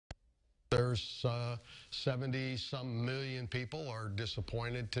There's 70-some million people are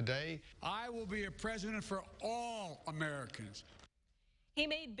disappointed today. I will be a president for all Americans. He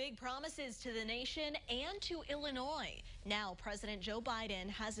made big promises to the nation and to Illinois. Now, President Joe Biden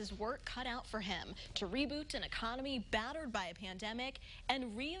has his work cut out for him to reboot an economy battered by a pandemic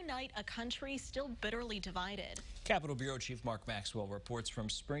and reunite a country still bitterly divided. Capitol Bureau Chief Mark Maxwell reports from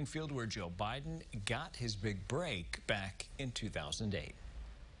Springfield, where Joe Biden got his big break back in 2008.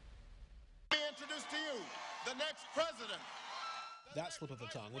 Let me introduce to you the next president. That slip of the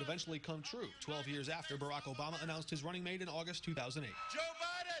tongue would eventually come true 12 years after Barack Obama announced his running mate in August 2008. Joe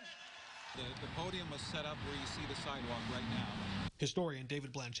Biden! The podium was set up where you see the sidewalk right now. Historian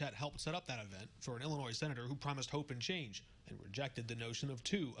David Blanchett helped set up that event for an Illinois senator who promised hope and change and rejected the notion of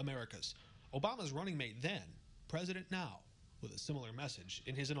two Americas. Obama's running mate then, president now, with a similar message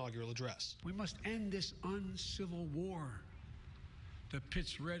in his inaugural address. We must end this uncivil war that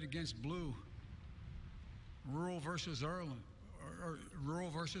pits red against blue, rural versus urban,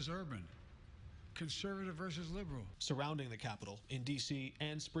 conservative versus liberal. Surrounding the Capitol in D.C.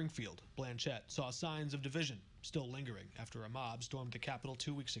 and Springfield, Blanchett saw signs of division still lingering after a mob stormed the Capitol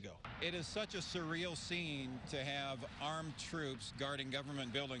 2 weeks ago. It is such a surreal scene to have armed troops guarding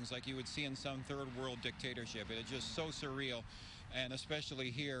government buildings like you would see in some third world dictatorship. It is just so surreal, and especially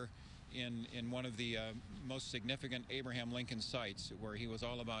here in one of the most significant Abraham Lincoln sites, where he was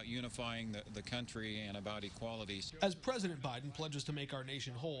all about unifying the country and about equality. As President Biden pledges to make our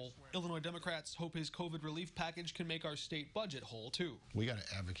nation whole, Illinois Democrats hope his COVID relief package can make our state budget whole, too. We got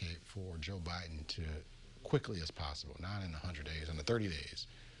to advocate for Joe Biden to, quickly as possible, not in 100 days, in the 30 days,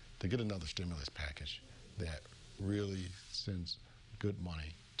 to get another stimulus package that really sends good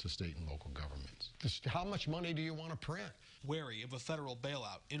money to state and local governments. Just how much money do you want to print? Wary of a federal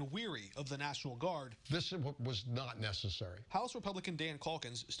bailout and weary of the National Guard, This was not necessary. House Republican Dan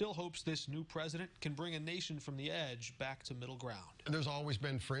Caulkins still hopes this new president can bring a nation from the edge back to middle ground. There's always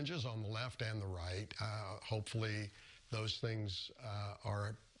been fringes on the left and the right. Hopefully those things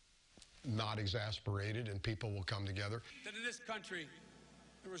are not exasperated and people will come together. That in this country,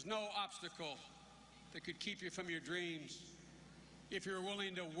 there was no obstacle that could keep you from your dreams if you're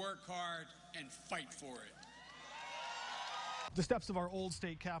willing to work hard and fight for it. The steps of our old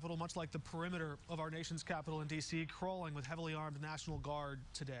state capitol, much like the perimeter of our nation's capital in D.C., crawling with heavily armed National Guard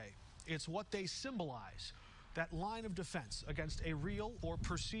today. It's what they symbolize, that line of defense against a real or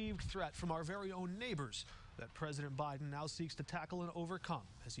perceived threat from our very own neighbors that President Biden now seeks to tackle and overcome,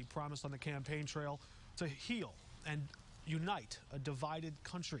 as he promised on the campaign trail to heal and unite a divided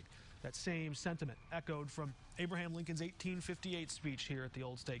country. That same sentiment echoed from Abraham Lincoln's 1858 speech here at the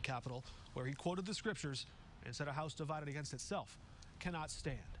old state capitol, where he quoted the scriptures and said a house divided against itself cannot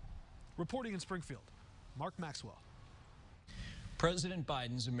stand. Reporting in Springfield, Mark Maxwell. President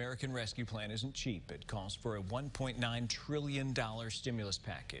Biden's American Rescue Plan isn't cheap. It calls for a $1.9 trillion stimulus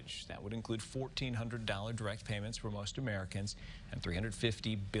package. That would include $1,400 direct payments for most Americans and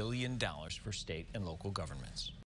 $350 billion for state and local governments.